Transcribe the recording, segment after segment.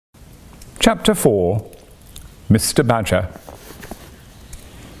Chapter 4. Mr. Badger.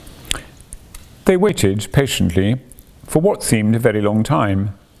 They waited patiently for what seemed a very long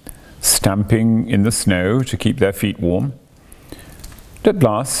time, stamping in the snow to keep their feet warm. At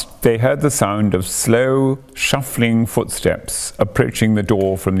last they heard the sound of slow, shuffling footsteps approaching the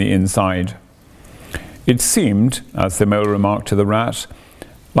door from the inside. It seemed, as the mole remarked to the rat,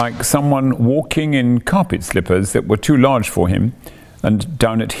 like someone walking in carpet slippers that were too large for him and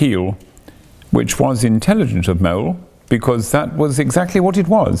down at heel, which was intelligent of Mole, because that was exactly what it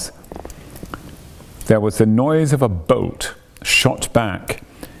was. There was the noise of a bolt shot back,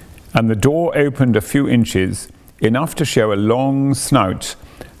 and the door opened a few inches, enough to show a long snout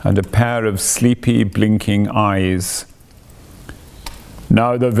and a pair of sleepy, blinking eyes.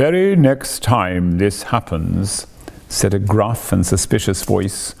 "Now the very next time this happens," said a gruff and suspicious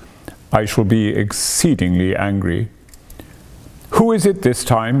voice, "I shall be exceedingly angry. Who is it this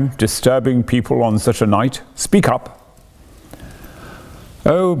time, disturbing people on such a night? Speak up."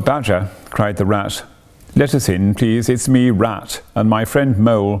 "Oh, Badger," cried the rat. "Let us in, please. It's me, Rat, and my friend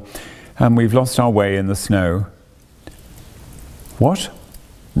Mole, and we've lost our way in the snow." "What?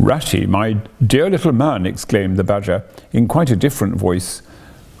 Ratty, my dear little man," exclaimed the Badger, in quite a different voice.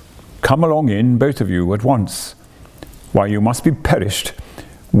 "Come along in, both of you, at once. Why, you must be perished.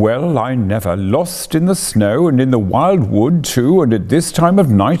 Well, I never. Lost in the snow, and in the wild wood too, and at this time of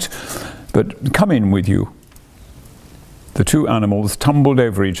night. But come in with you." The two animals tumbled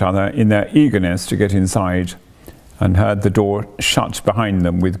over each other in their eagerness to get inside, and heard the door shut behind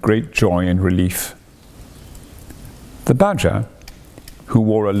them with great joy and relief. The Badger, who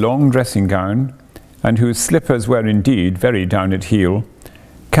wore a long dressing gown, and whose slippers were indeed very down at heel,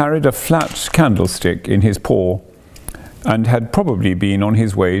 carried a flat candlestick in his paw, and had probably been on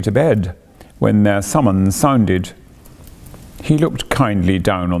his way to bed when their summons sounded. He looked kindly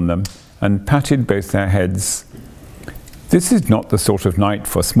down on them and patted both their heads. "This is not the sort of night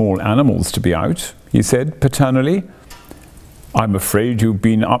for small animals to be out," he said paternally. "I'm afraid you've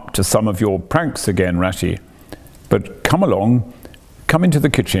been up to some of your pranks again, Ratty. But come along, come into the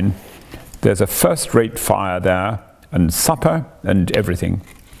kitchen. There's a first-rate fire there, and supper and everything."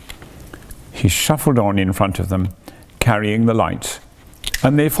 He shuffled on in front of them, carrying the light,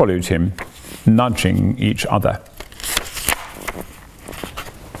 and they followed him, nudging each other.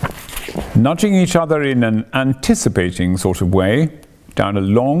 Nudging each other in an anticipating sort of way, down a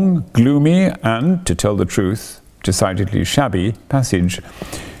long, gloomy, and, to tell the truth, decidedly shabby passage,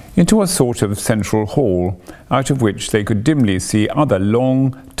 into a sort of central hall, out of which they could dimly see other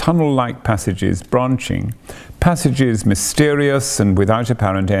long, tunnel-like passages branching, passages mysterious and without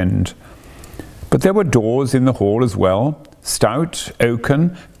apparent end. But there were doors in the hall as well, stout,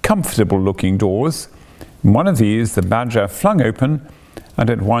 oaken, comfortable-looking doors. One of these the Badger flung open, and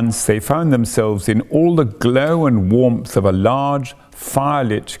at once they found themselves in all the glow and warmth of a large,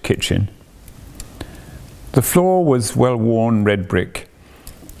 fire-lit kitchen. The floor was well-worn red brick,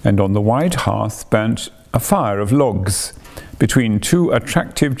 and on the wide hearth burnt a fire of logs between two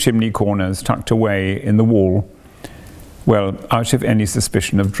attractive chimney corners tucked away in the wall, well out of any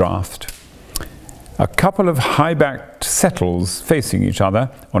suspicion of draught. A couple of high-backed settles facing each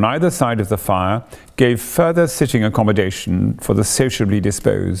other on either side of the fire gave further sitting accommodation for the sociably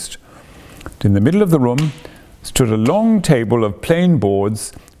disposed. In the middle of the room stood a long table of plain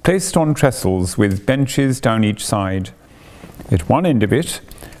boards placed on trestles with benches down each side. At one end of it,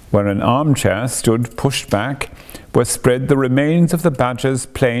 where an armchair stood pushed back, were spread the remains of the Badger's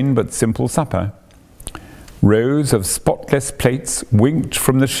plain but simple supper. Rows of spotless plates winked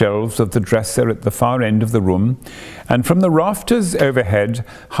from the shelves of the dresser at the far end of the room, and from the rafters overhead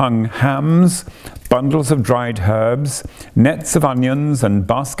hung hams, bundles of dried herbs, nets of onions, and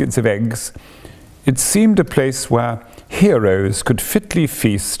baskets of eggs. It seemed a place where heroes could fitly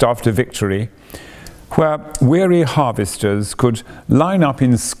feast after victory, where weary harvesters could line up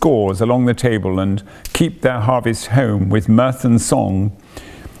in scores along the table and keep their harvest home with mirth and song,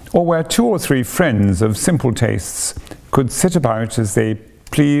 or where two or three friends of simple tastes could sit about as they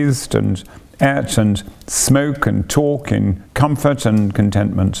pleased and ate and smoke and talk in comfort and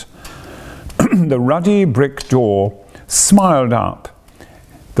contentment. The ruddy brick door smiled up.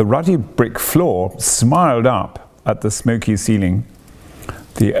 The ruddy brick floor smiled up at the smoky ceiling.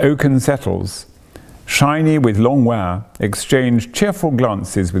 The oaken settles, shiny with long wear, exchanged cheerful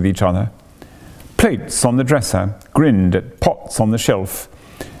glances with each other. Plates on the dresser grinned at pots on the shelf,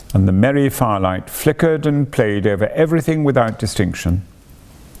 and the merry firelight flickered and played over everything without distinction.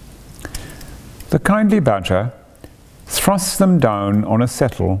 The kindly Badger thrust them down on a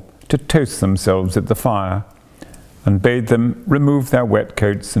settle to toast themselves at the fire, and bade them remove their wet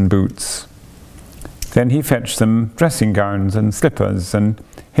coats and boots. Then he fetched them dressing gowns and slippers, and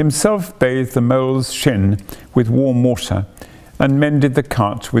himself bathed the mole's shin with warm water, and mended the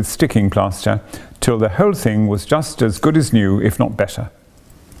cut with sticking plaster, till the whole thing was just as good as new, if not better.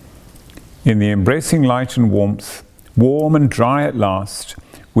 In the embracing light and warmth, warm and dry at last,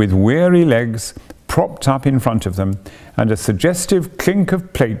 with weary legs propped up in front of them, and a suggestive clink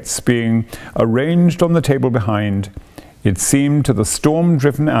of plates being arranged on the table behind, it seemed to the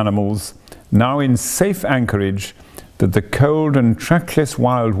storm-driven animals, now in safe anchorage, that the cold and trackless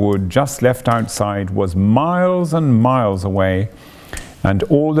wildwood just left outside was miles and miles away, and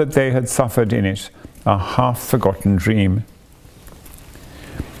all that they had suffered in it a half-forgotten dream.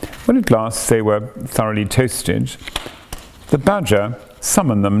 When at last they were thoroughly toasted, the badger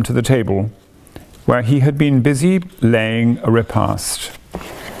summoned them to the table, where he had been busy laying a repast.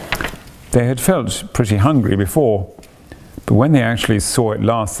 They had felt pretty hungry before, but when they actually saw at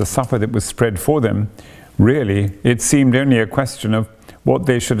last the supper that was spread for them, really it seemed only a question of what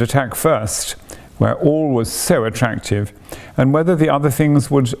they should attack first, where all was so attractive, and whether the other things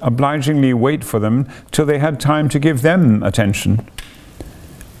would obligingly wait for them till they had time to give them attention.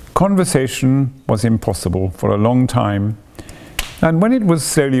 Conversation was impossible for a long time, and when it was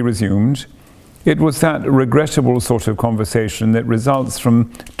slowly resumed, it was that regrettable sort of conversation that results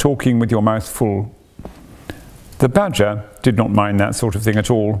from talking with your mouth full. The badger did not mind that sort of thing at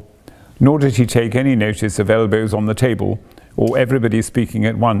all, nor did he take any notice of elbows on the table, or everybody speaking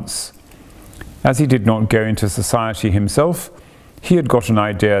at once. As he did not go into society himself, he had got an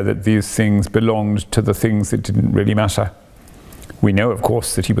idea that these things belonged to the things that didn't really matter. We know, of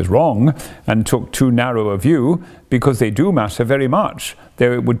course, that he was wrong and took too narrow a view, because they do matter very much,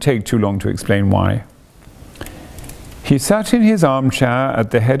 though it would take too long to explain why. He sat in his armchair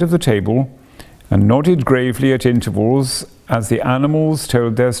at the head of the table and nodded gravely at intervals as the animals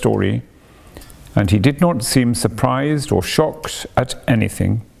told their story, and he did not seem surprised or shocked at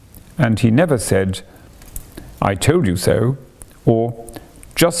anything, and he never said, "I told you so," or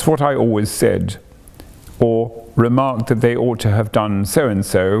 "just what I always said," or remarked that they ought to have done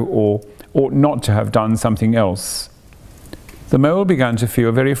so-and-so, or ought not to have done something else. The mole began to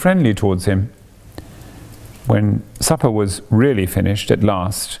feel very friendly towards him. When supper was really finished at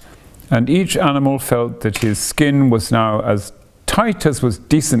last, and each animal felt that his skin was now as tight as was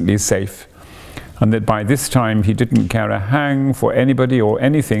decently safe, and that by this time he didn't care a hang for anybody or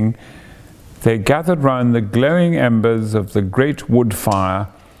anything, they gathered round the glowing embers of the great wood fire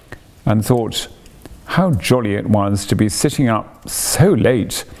and thought how jolly it was to be sitting up so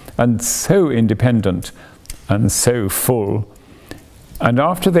late and so independent and so full. And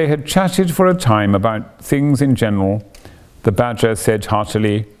after they had chatted for a time about things in general, the badger said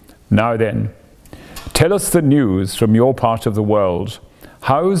heartily, "Now then, tell us the news from your part of the world.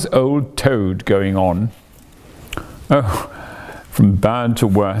 How's old Toad going on?" "Oh, from bad to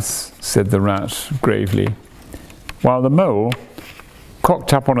worse," said the rat gravely, while the mole,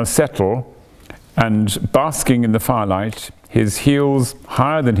 cocked up on a settle and basking in the firelight, his heels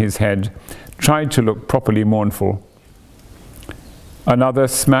higher than his head, tried to look properly mournful. "Another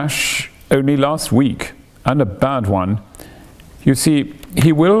smash only last week, and a bad one. You see,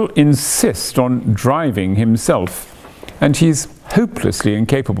 he will insist on driving himself, and he's hopelessly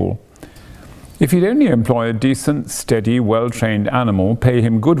incapable. If he'd only employ a decent, steady, well-trained animal, pay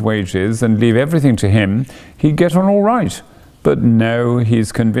him good wages, and leave everything to him, he'd get on all right. But no,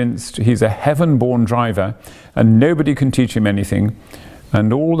 he's convinced he's a heaven-born driver, and nobody can teach him anything,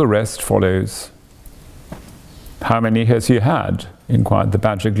 and all the rest follows." "How many has he had?" inquired the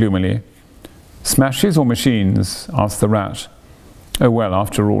badger gloomily. "Smashes or machines?" asked the rat. "Oh, well,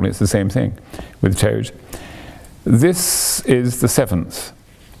 after all, it's the same thing with Toad. This is the 7th.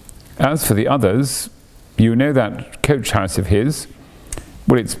 As for the others, you know that coach house of his?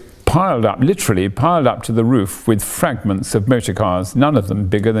 Well, it's piled up, literally piled up to the roof with fragments of motor cars, none of them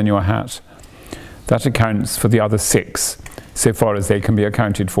bigger than your hat. That accounts for the other 6, so far as they can be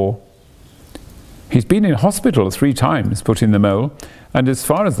accounted for." "He's been in hospital 3 times, put in the mole, "and as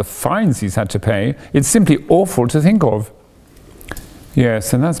far as the fines he's had to pay, it's simply awful to think of."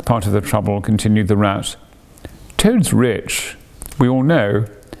 "Yes, and that's part of the trouble," continued the rat. "Toad's rich, we all know,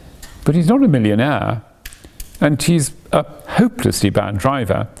 but he's not a millionaire, and he's a hopelessly bad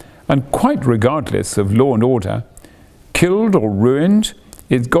driver, and quite regardless of law and order. Killed or ruined,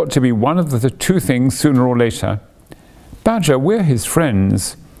 it's got to be one of the 2 things sooner or later. Badger, we're his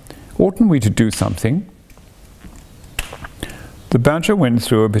friends. Oughtn't we to do something?" The badger went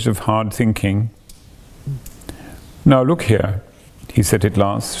through a bit of hard thinking. "Now look here," he said at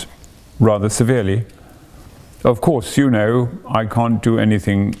last, rather severely. "Of course, you know, I can't do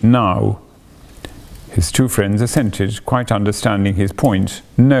anything now. His two friends assented, quite understanding his point.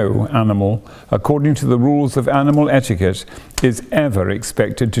 No animal, according to the rules of animal etiquette, is ever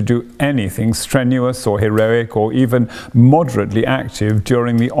expected to do anything strenuous or heroic or even moderately active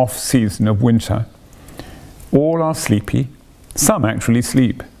during the off-season of winter. All are sleepy, some actually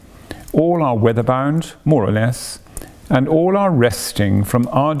sleep. All are weather-bound, more or less, and all are resting from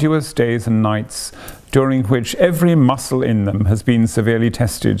arduous days and nights during which every muscle in them has been severely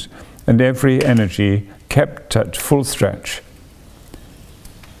tested and every energy kept at full stretch.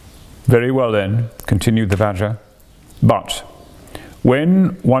 Very well then, continued the badger, but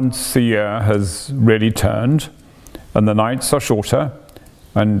when once the year has really turned and the nights are shorter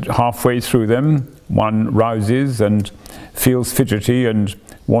and halfway through them one rouses and feels fidgety and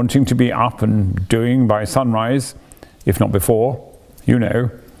wanting to be up and doing by sunrise, if not before, you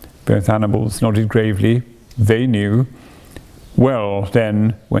know, both animals nodded gravely, they knew. Well,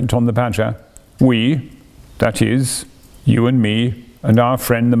 then, went on the badger, we, that is, you and me, and our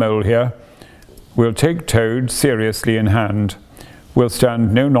friend the mole here, will take Toad seriously in hand. We'll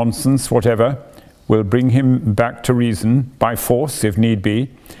stand no nonsense whatever. We'll bring him back to reason, by force if need be.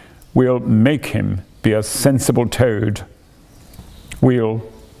 We'll make him be a sensible Toad.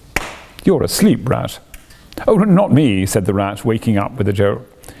 You're asleep, Rat. Oh, not me, said the Rat, waking up with a jolt.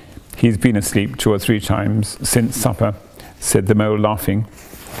 He's been asleep 2 or 3 times since supper, said the Mole, laughing.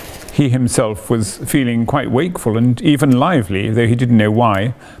 He himself was feeling quite wakeful and even lively, though he didn't know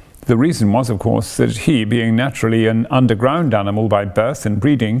why. The reason was, of course, that he, being naturally an underground animal by birth and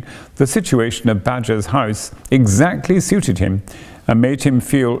breeding, the situation of Badger's house exactly suited him and made him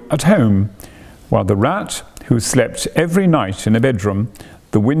feel at home, while the Rat, who slept every night in a bedroom,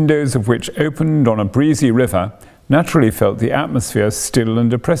 the windows of which opened on a breezy river, naturally felt the atmosphere still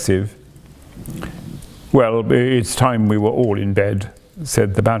and oppressive. Well, it's time we were all in bed,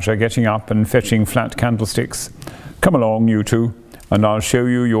 said the Badger, getting up and fetching flat candlesticks. Come along, you two, and I'll show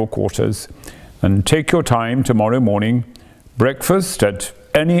you your quarters. And take your time tomorrow morning. Breakfast at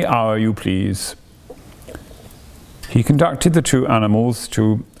any hour you please. He conducted the 2 animals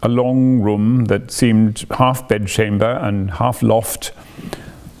to a long room that seemed half bedchamber and half loft.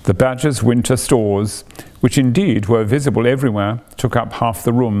 The Badger's winter stores, which indeed were visible everywhere, took up half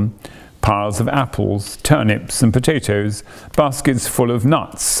the room. Piles of apples, turnips and potatoes, baskets full of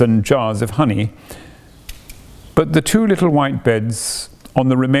nuts and jars of honey. But the 2 little white beds on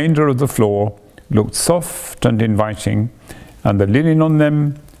the remainder of the floor looked soft and inviting, and the linen on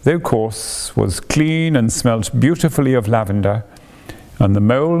them, though coarse, was clean and smelt beautifully of lavender, and the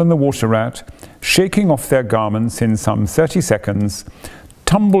Mole and the Water Rat, shaking off their garments in some 30 seconds,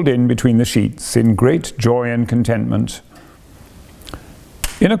 tumbled in between the sheets in great joy and contentment.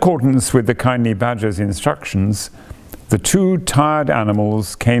 In accordance with the kindly Badger's instructions, the 2 tired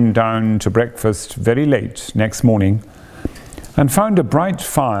animals came down to breakfast very late next morning and found a bright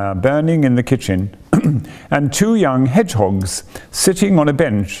fire burning in the kitchen and 2 young hedgehogs sitting on a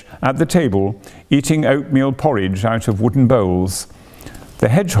bench at the table eating oatmeal porridge out of wooden bowls. The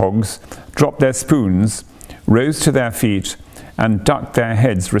hedgehogs dropped their spoons, rose to their feet and ducked their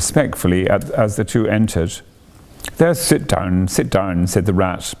heads respectfully as the 2 entered. There, sit down, said the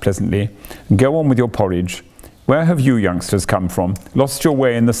Rat pleasantly, and go on with your porridge. Where have you youngsters come from? Lost your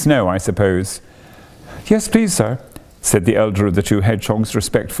way in the snow, I suppose? Yes, please, sir, said the elder of the 2 hedgehogs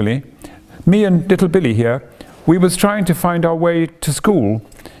respectfully. Me and little Billy here, we was trying to find our way to school.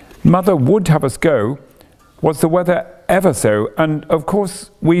 Mother would have us go, was the weather ever so, and of course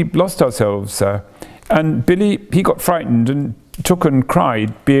we lost ourselves, sir. And Billy, he got frightened and took and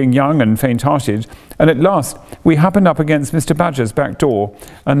cried, being young and faint-hearted, and at last we happened up against Mr. Badger's back door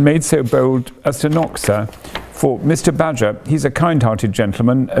and made so bold as to knock, sir, for Mr. Badger, he's a kind-hearted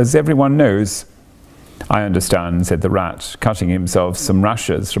gentleman, as everyone knows. I understand, said the Rat, cutting himself some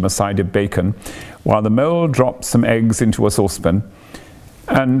rashers from a side of bacon, while the Mole dropped some eggs into a saucepan.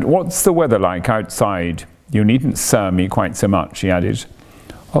 And what's the weather like outside? You needn't sir me quite so much, he added.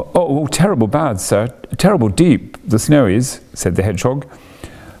 Oh, terrible bad, sir. Terrible deep, the snow is, said the hedgehog.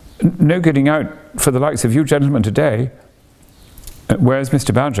 No getting out for the likes of you gentlemen today. Where's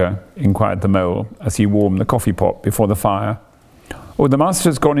Mr. Badger? Inquired the Mole, as he warmed the coffee pot before the fire. Oh, the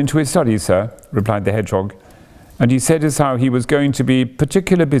master's gone into his study, sir, replied the hedgehog, and he said as how he was going to be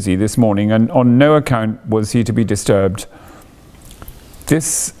particular busy this morning, and on no account was he to be disturbed.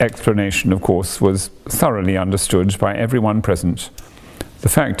 This explanation, of course, was thoroughly understood by everyone present. The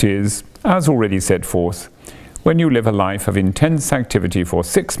fact is, as already set forth, when you live a life of intense activity for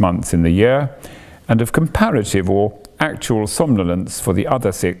 6 months in the year, and of comparative or actual somnolence for the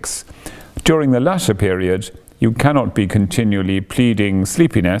other 6, during the latter period you cannot be continually pleading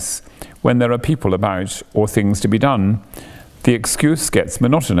sleepiness when there are people about or things to be done. The excuse gets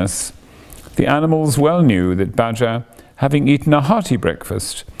monotonous. The animals well knew that Badger, having eaten a hearty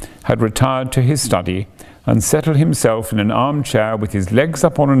breakfast, had retired to his study and settled himself in an armchair with his legs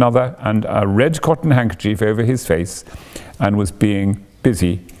up on another and a red cotton handkerchief over his face, and was being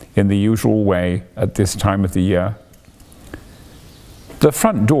busy in the usual way at this time of the year. The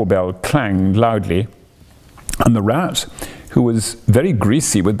front doorbell clanged loudly, and the rat, who was very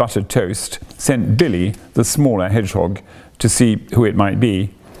greasy with buttered toast, sent Billy, the smaller hedgehog, to see who it might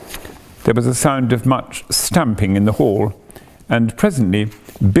be. There was a sound of much stamping in the hall, and presently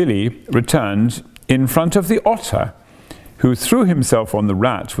Billy returned in front of the otter, who threw himself on the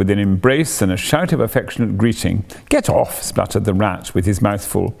rat with an embrace and a shout of affectionate greeting. "Get off," spluttered the rat with his mouth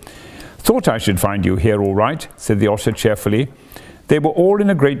full. "Thought I should find you here all right," said the otter cheerfully. "They were all in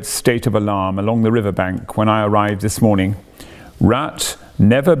a great state of alarm along the river bank when I arrived this morning. Rat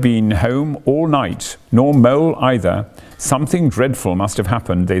never been home all night, nor mole either. Something dreadful must have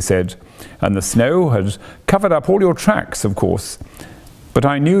happened, they said, and the snow had covered up all your tracks, of course. But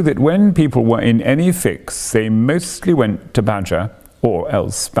I knew that when people were in any fix, they mostly went to Badger, or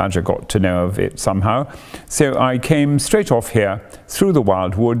else Badger got to know of it somehow. So I came straight off here, through the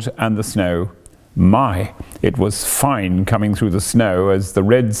wild wood and the snow. My, it was fine coming through the snow as the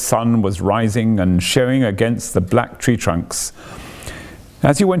red sun was rising and showing against the black tree trunks.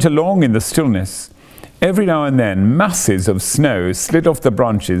 As you went along in the stillness, every now and then masses of snow slid off the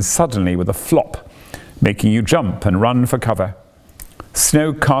branches suddenly with a flop, making you jump and run for cover.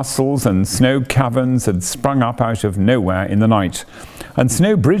 Snow castles and snow caverns had sprung up out of nowhere in the night, and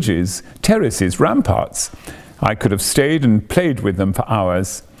snow bridges, terraces, ramparts. I could have stayed and played with them for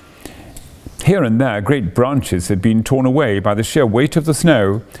hours. Here and there great branches had been torn away by the sheer weight of the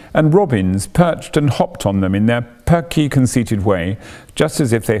snow, and robins perched and hopped on them in their perky, conceited way, just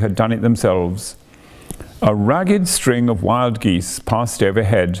as if they had done it themselves. A ragged string of wild geese passed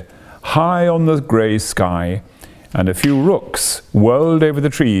overhead, high on the grey sky, and a few rooks whirled over the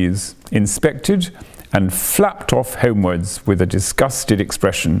trees, inspected, and flapped off homewards with a disgusted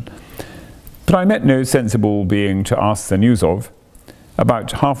expression. But I met no sensible being to ask the news of.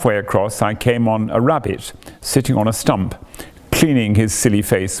 About halfway across, I came on a rabbit sitting on a stump, cleaning his silly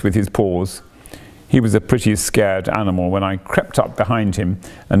face with his paws. He was a pretty scared animal when I crept up behind him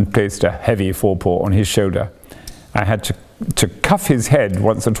and placed a heavy forepaw on his shoulder. I had to cuff his head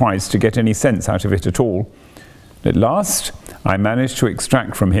once or twice to get any sense out of it at all. At last, I managed to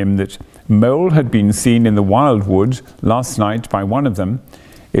extract from him that Mole had been seen in the wildwood last night by one of them.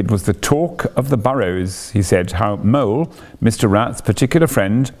 It was the talk of the burrows, he said, how Mole, Mr. Rat's particular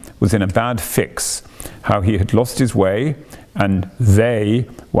friend, was in a bad fix, how he had lost his way, and they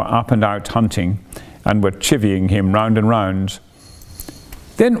were up and out hunting, and were chivying him round and round.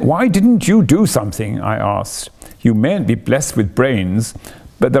 "Then why didn't you do something?" I asked. "You mayn't be blessed with brains,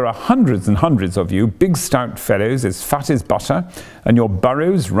 but there are hundreds and hundreds of you, big stout fellows as fat as butter, and your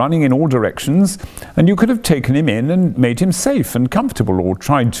burrows running in all directions, and you could have taken him in and made him safe and comfortable, or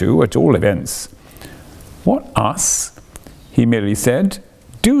tried to, at all events." "What, us?" he merely said.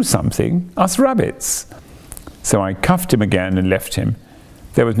 "Do something? Us rabbits?" So I cuffed him again and left him.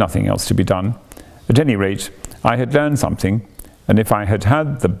 There was nothing else to be done. At any rate, I had learned something, and if I had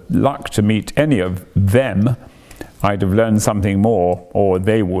had the luck to meet any of them, I'd have learned something more, or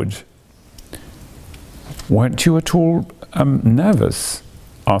they would. "Weren't you at all nervous?"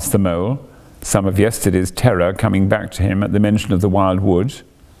 asked the mole, some of yesterday's terror coming back to him at the mention of the wild wood.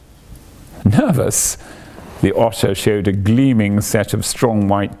 "Nervous?" The otter showed a gleaming set of strong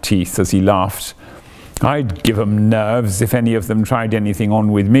white teeth as he laughed. "I'd give 'em nerves if any of them tried anything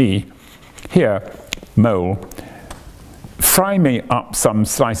on with me. Here, Mole, fry me up some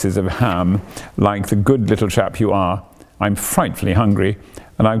slices of ham, like the good little chap you are. I'm frightfully hungry,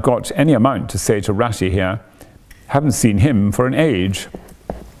 and I've got any amount to say to Ratty here. Haven't seen him for an age."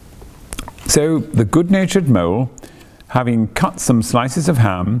 So the good-natured mole, having cut some slices of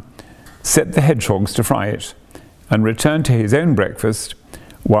ham, set the hedgehogs to fry it, and returned to his own breakfast,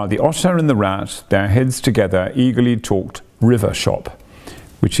 while the otter and the rat, their heads together, eagerly talked river shop,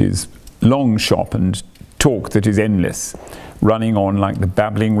 which is long shop and talk that is endless, running on like the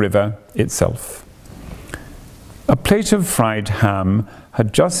babbling river itself. A plate of fried ham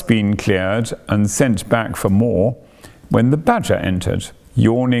had just been cleared and sent back for more when the badger entered,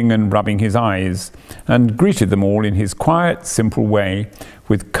 yawning and rubbing his eyes, and greeted them all in his quiet, simple way,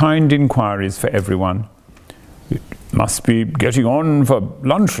 with kind inquiries for everyone. "It must be getting on for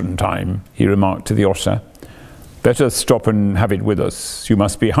luncheon time," he remarked to the otter. "Better stop and have it with us. You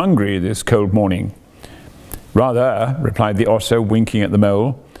must be hungry this cold morning." "Rather," replied the otter, winking at the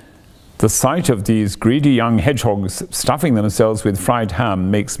mole. The sight of these greedy young hedgehogs stuffing themselves with fried ham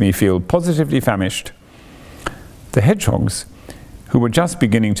makes me feel positively famished." The hedgehogs, who were just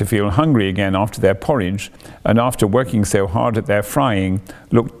beginning to feel hungry again after their porridge and after working so hard at their frying,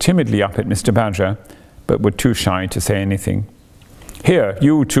 looked timidly up at Mr. Badger, but were too shy to say anything. "Here,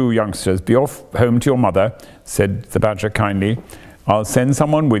 you two youngsters, be off home to your mother," said the Badger kindly. "I'll send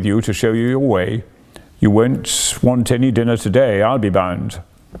someone with you to show you your way. You won't want any dinner today, I'll be bound."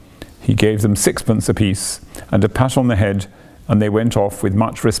 He gave them 6pence apiece and a pat on the head, and they went off with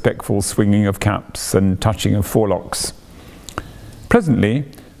much respectful swinging of caps and touching of forelocks. Presently,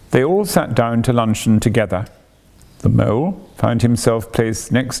 they all sat down to luncheon together. The mole found himself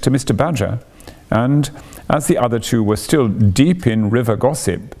placed next to Mr. Badger, and as the other two were still deep in river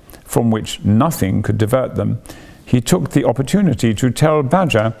gossip, from which nothing could divert them, he took the opportunity to tell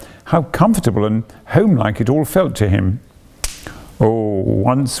Badger how comfortable and homelike it all felt to him. "Oh,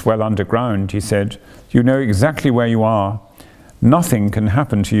 once well underground," he said, "you know exactly where you are. Nothing can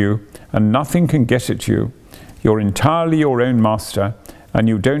happen to you, and nothing can get at you. You're entirely your own master, and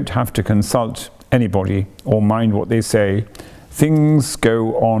you don't have to consult anybody or mind what they say. Things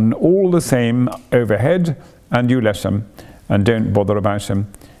go on all the same overhead, and you let them, and don't bother about them.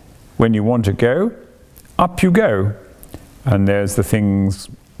 When you want to go, up you go, and there's the things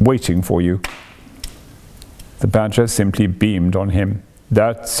waiting for you." The Badger simply beamed on him.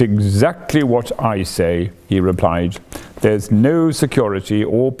 "That's exactly what I say," he replied. "There's no security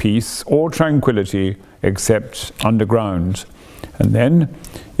or peace or tranquility except underground. And then,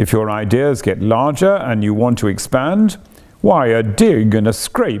 if your ideas get larger and you want to expand, why, a dig and a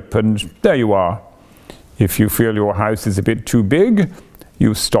scrape, and there you are. If you feel your house is a bit too big,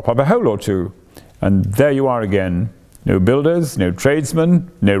 you stop up a hole or two, and there you are again. No builders, no tradesmen,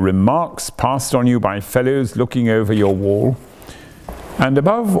 no remarks passed on you by fellows looking over your wall. And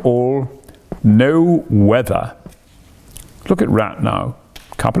above all, no weather. Look at Rat now.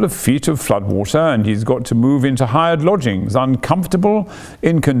 Couple of feet of floodwater, and he's got to move into hired lodgings, uncomfortable,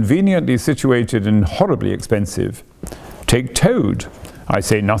 inconveniently situated, and horribly expensive. Take Toad. I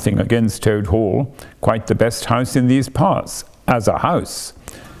say nothing against Toad Hall, quite the best house in these parts, as a house.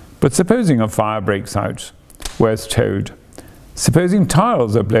 But supposing a fire breaks out, where's Toad? Supposing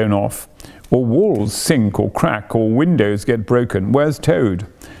tiles are blown off, or walls sink or crack, or windows get broken, where's Toad?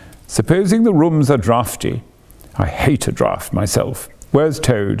 Supposing the rooms are draughty. I hate a draught myself. Where's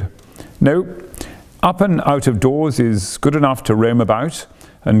Toad? No, up and out of doors is good enough to roam about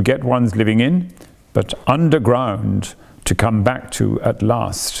and get one's living in, but underground to come back to at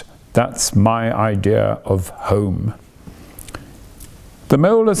last. That's my idea of home." The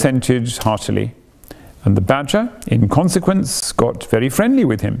Mole assented heartily, and the Badger, in consequence, got very friendly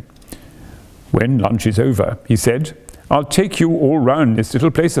with him. "When lunch is over," he said, "I'll take you all round this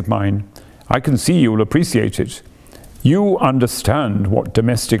little place of mine. I can see you'll appreciate it. You understand what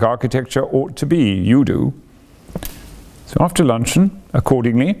domestic architecture ought to be, you do." So after luncheon,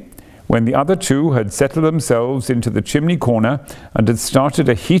 accordingly, when the other two had settled themselves into the chimney corner and had started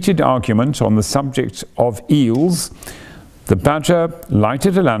a heated argument on the subject of eels, the Badger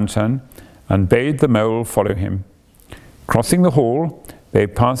lighted a lantern and bade the Mole follow him. Crossing the hall, they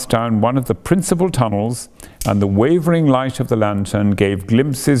passed down one of the principal tunnels, and the wavering light of the lantern gave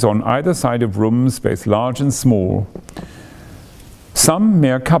glimpses on either side of rooms both large and small. Some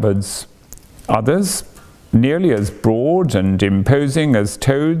mere cupboards, others nearly as broad and imposing as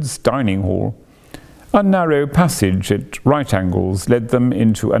Toad's dining hall. A narrow passage at right angles led them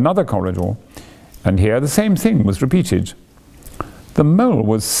into another corridor, and here the same thing was repeated. The Mole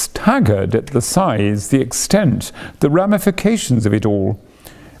was staggered at the size, the extent, the ramifications of it all,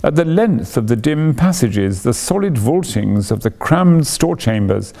 at the length of the dim passages, the solid vaultings of the crammed store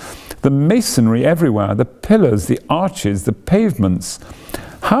chambers, the masonry everywhere, the pillars, the arches, the pavements.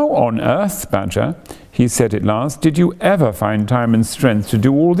 "How on earth, Badger," he said at last, "did you ever find time and strength to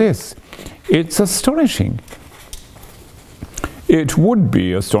do all this? It's astonishing." "It would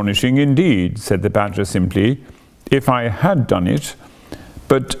be astonishing indeed," said the Badger simply, "if I had done it.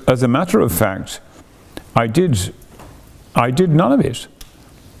 But as a matter of fact, I did none of it.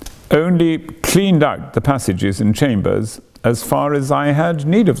 Only cleaned out the passages and chambers as far as I had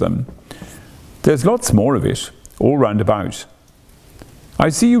need of them. There's lots more of it, all round about. I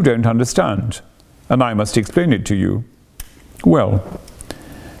see you don't understand, and I must explain it to you. Well,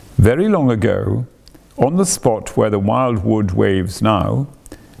 very long ago, on the spot where the wild wood waves now,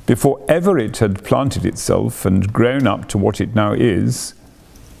 before ever it had planted itself and grown up to what it now is,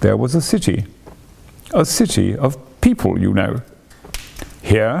 there was a city of people, you know.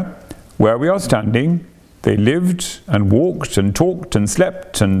 Here, where we are standing, They lived and walked and talked and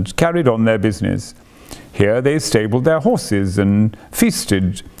slept and carried on their business. Here they stabled their horses and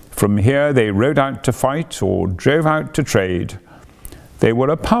feasted. From here they rode out to fight or drove out to trade. They were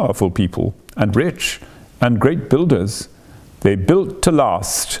a powerful people and rich and great builders. They built to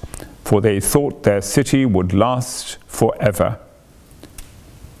last, for they thought their city would last forever.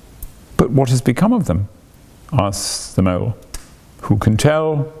 But what has become of them? Asked the mole. Who can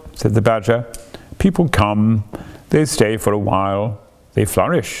tell? Said the badger. People come, they stay for a while, they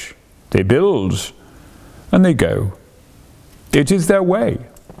flourish, they build, and they go. It is their way.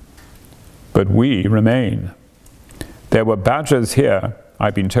 But we remain. There were badgers here,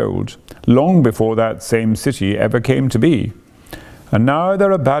 I've been told, long before that same city ever came to be. And now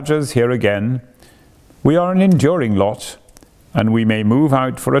there are badgers here again. We are an enduring lot, and we may move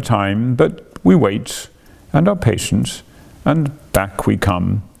out for a time, but we wait and are patient, and back we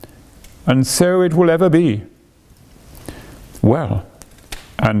come. And so it will ever be. Well,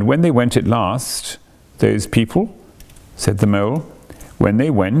 and when they went at last, those people, said the mole, when they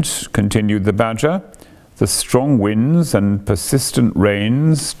went, continued the badger, the strong winds and persistent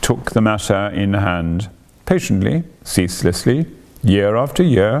rains took the matter in hand, patiently, ceaselessly, year after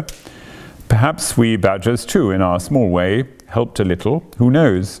year. Perhaps we badgers too, in our small way, helped a little, who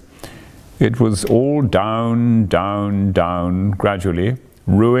knows? It was all down, down, down, gradually,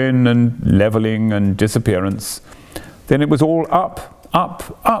 ruin and levelling and disappearance. Then it was all up,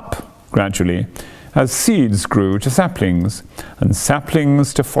 up, up, gradually, as seeds grew to saplings, and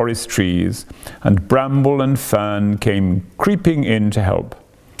saplings to forest trees, and bramble and fern came creeping in to help.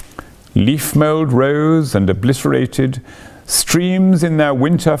 Leaf mould rose and obliterated, streams in their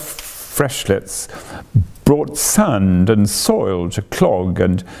winter freshlets brought sand and soil to clog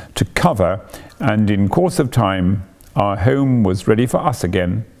and to cover, and in course of time our home was ready for us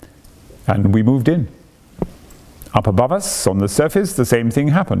again, and we moved in. Up above us, on the surface, the same thing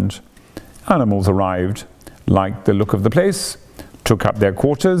happened. Animals arrived, liked the look of the place, took up their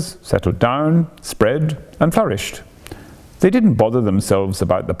quarters, settled down, spread, and flourished. They didn't bother themselves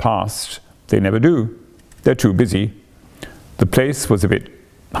about the past. They never do. They're too busy. The place was a bit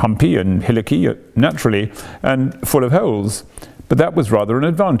humpy and hillocky, naturally, and full of holes, but that was rather an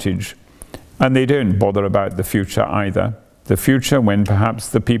advantage. And they don't bother about the future either. The future when perhaps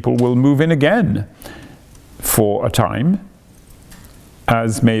the people will move in again for a time,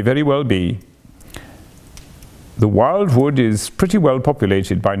 as may very well be. The wild wood is pretty well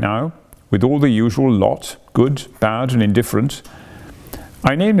populated by now, with all the usual lot, good, bad, and indifferent.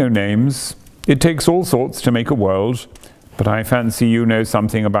 I name no names. It takes all sorts to make a world, but I fancy you know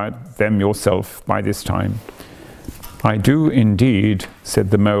something about them yourself by this time. I do indeed,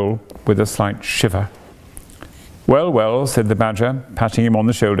 said the mole, with a slight shiver. Well, well, said the badger, patting him on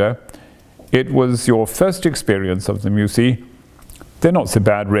the shoulder. It was your first experience of them, you see. They're not so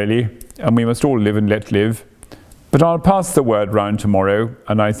bad, really, and we must all live and let live. But I'll pass the word round tomorrow,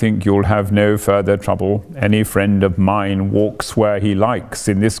 and I think you'll have no further trouble. Any friend of mine walks where he likes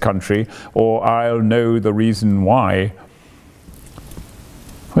in this country, or I'll know the reason why.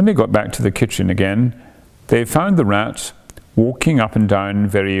 When they got back to the kitchen again, they found the rat walking up and down,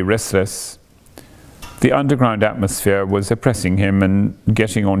 very restless. The underground atmosphere was oppressing him and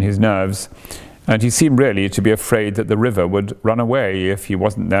getting on his nerves, and he seemed really to be afraid that the river would run away if he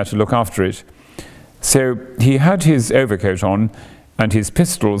wasn't there to look after it. So he had his overcoat on and his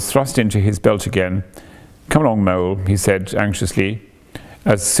pistols thrust into his belt again. Come along, Mole, he said anxiously,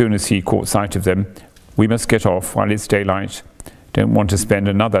 as soon as he caught sight of them. We must get off while it's daylight. Don't want to spend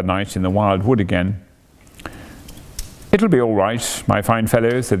another night in the wild wood again. It'll be all right, my fine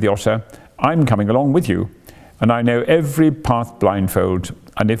fellow, said the otter. I'm coming along with you, and I know every path blindfold,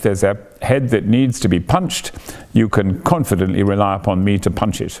 and if there's a head that needs to be punched, you can confidently rely upon me to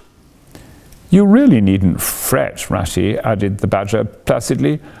punch it. You really needn't fret, Ratty, added the badger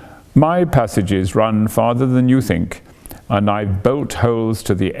placidly. My passages run farther than you think, and I've bolt holes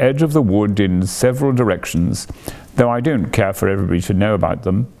to the edge of the wood in several directions, though I don't care for everybody to know about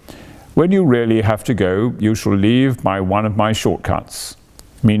them. When you really have to go, you shall leave by one of my shortcuts.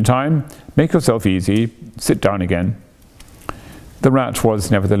 Meantime, make yourself easy, sit down again. The rat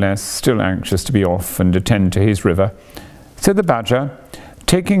was nevertheless still anxious to be off and attend to his river, so the badger,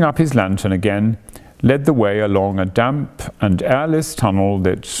 taking up his lantern again, led the way along a damp and airless tunnel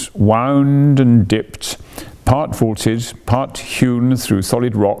that wound and dipped, part vaulted, part hewn through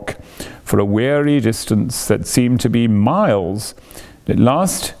solid rock, for a weary distance that seemed to be miles. At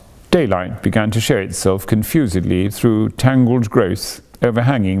last, daylight began to show itself confusedly through tangled growth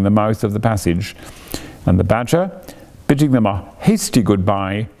overhanging the mouth of the passage, and the badger, bidding them a hasty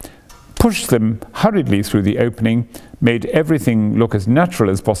goodbye, pushed them hurriedly through the opening, made everything look as natural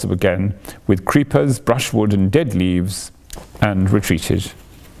as possible again, with creepers, brushwood and dead leaves, and retreated.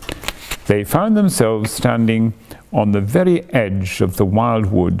 They found themselves standing on the very edge of the wild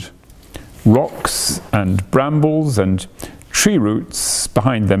wood, rocks and brambles and tree roots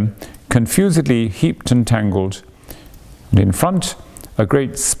behind them, confusedly heaped and tangled, and in front a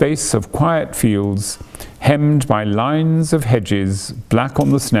great space of quiet fields, hemmed by lines of hedges black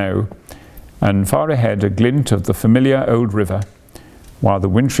on the snow, and far ahead a glint of the familiar old river, while the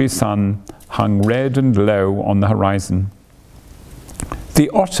wintry sun hung red and low on the horizon. The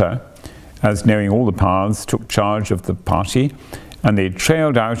otter, as knowing all the paths, took charge of the party, and they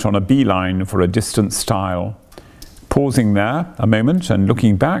trailed out on a beeline for a distant stile. Pausing there a moment and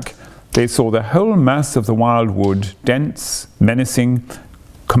looking back, they saw the whole mass of the wild wood, dense, menacing,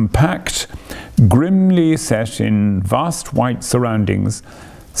 compact, grimly set in vast white surroundings.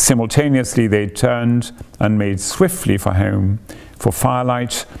 Simultaneously they turned and made swiftly for home, for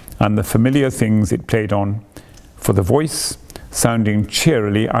firelight and the familiar things it played on, for the voice sounding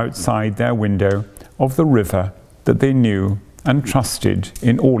cheerily outside their window of the river that they knew and trusted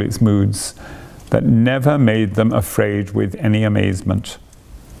in all its moods, that never made them afraid with any amazement.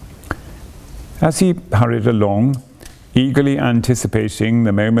 As he hurried along, eagerly anticipating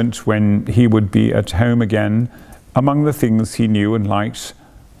the moment when he would be at home again among the things he knew and liked,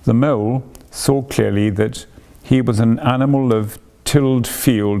 the mole saw clearly that he was an animal of tilled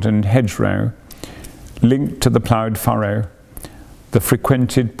field and hedgerow, linked to the ploughed furrow, the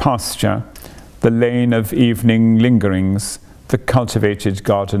frequented pasture, the lane of evening lingerings, the cultivated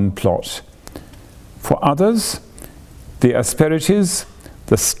garden plot. For others, the asperities,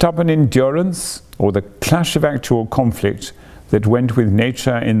 the stubborn endurance, or the clash of actual conflict that went with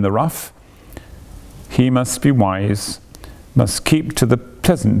nature in the rough, he must be wise, must keep to the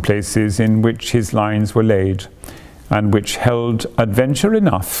pleasant places in which his lines were laid, and which held adventure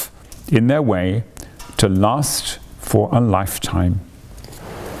enough in their way to last for a lifetime.